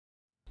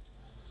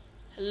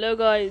Hello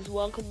guys,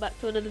 welcome back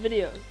to another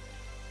video.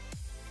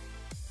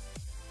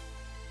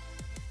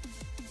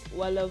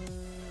 Well,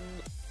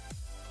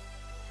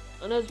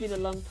 I know it's been a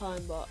long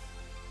time, but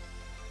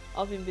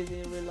I've been busy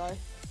in real life,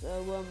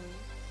 so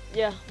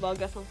yeah, but I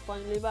guess I'm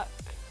finally back.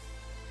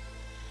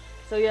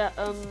 So yeah,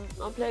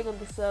 I'm playing on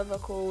the server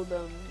called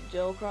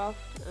Jailcraft.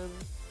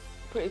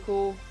 Pretty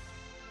cool.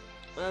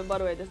 By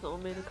the way, this is not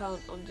my main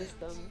account. I'm just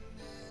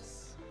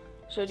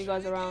showing you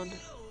guys around,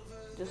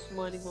 just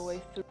minding my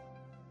way through.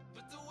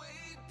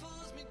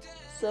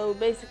 So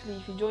basically,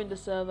 if you join the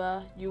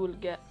server, you will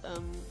get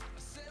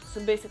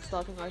some basic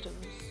starting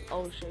items.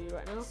 I'll show you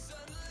right now.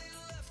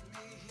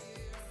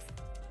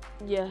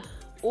 Yeah,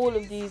 all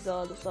of these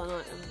are the starting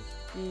items.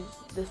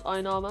 This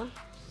iron armor,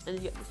 and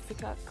you get this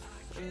pickaxe,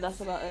 and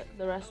that's about it.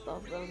 The rest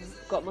I've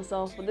got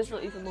myself, but this is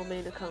not even my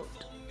main account.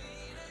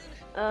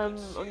 I'm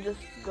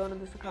just going on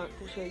this account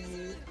to show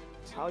you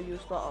how you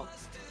start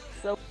off.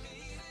 So,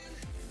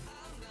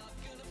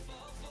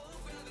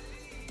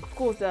 of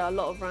course, there are a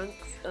lot of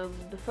ranks.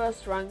 The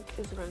first rank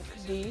is rank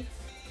D,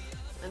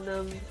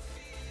 and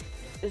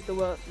is the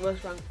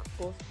worst rank, of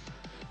course.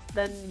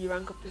 Then you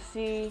rank up to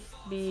C,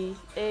 B,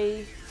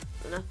 A,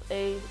 and after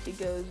A it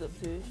goes up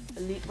to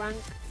elite rank,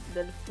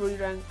 then free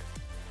rank,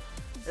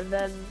 and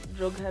then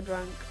drug head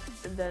rank,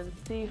 and then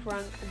thief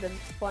rank, and then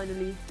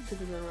finally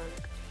citizen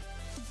rank.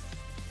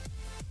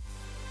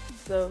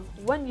 So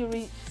when you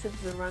reach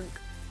citizen rank,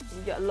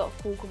 you get a lot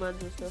of cool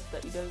commands and stuff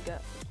that you don't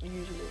get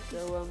usually.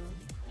 So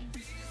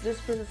this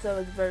prison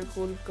server is very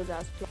cool because it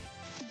has plot.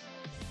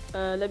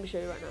 Let me show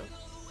you right now.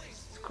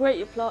 To create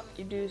your plot,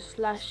 you do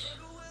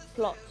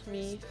 /plot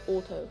me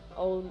auto.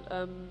 I'll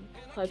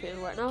type it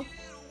in right now.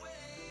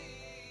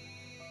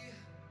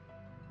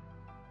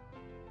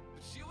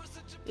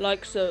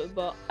 Like so,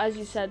 but as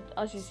you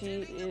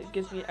see, it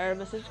gives me an error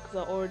message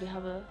because I already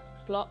have a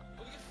plot.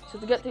 So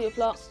to get to your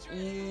plot,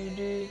 you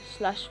do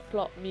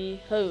 /plot me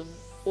home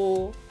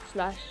or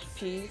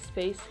 /p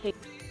space hate.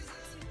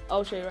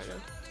 I'll show you right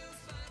now.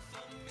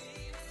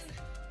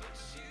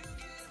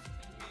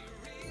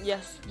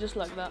 Yes, just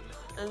like that.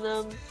 And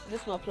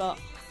this is my plot.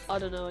 I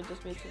don't know, I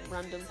just made some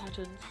random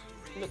patterns.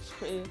 Looks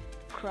pretty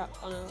crap,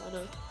 I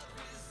know.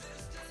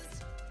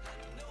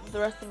 The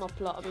rest of my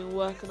plot I've been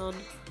working on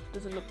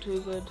doesn't look too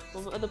good,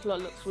 but my other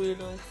plot looks really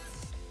nice.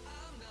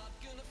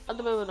 At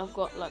the moment I've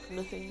got like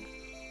nothing.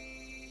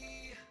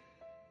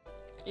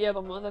 Yeah,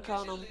 but my other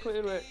account I'm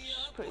pretty rich,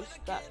 pretty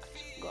stacked,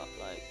 got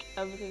like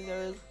everything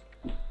there is.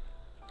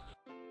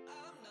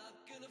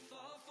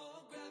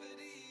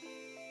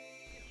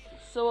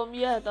 So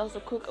yeah, that was a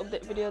quick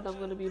update video. That I'm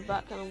going to be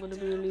back and I'm going to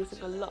be releasing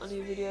a lot of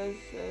new videos.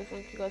 So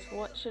thank you guys for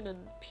watching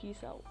and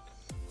peace out.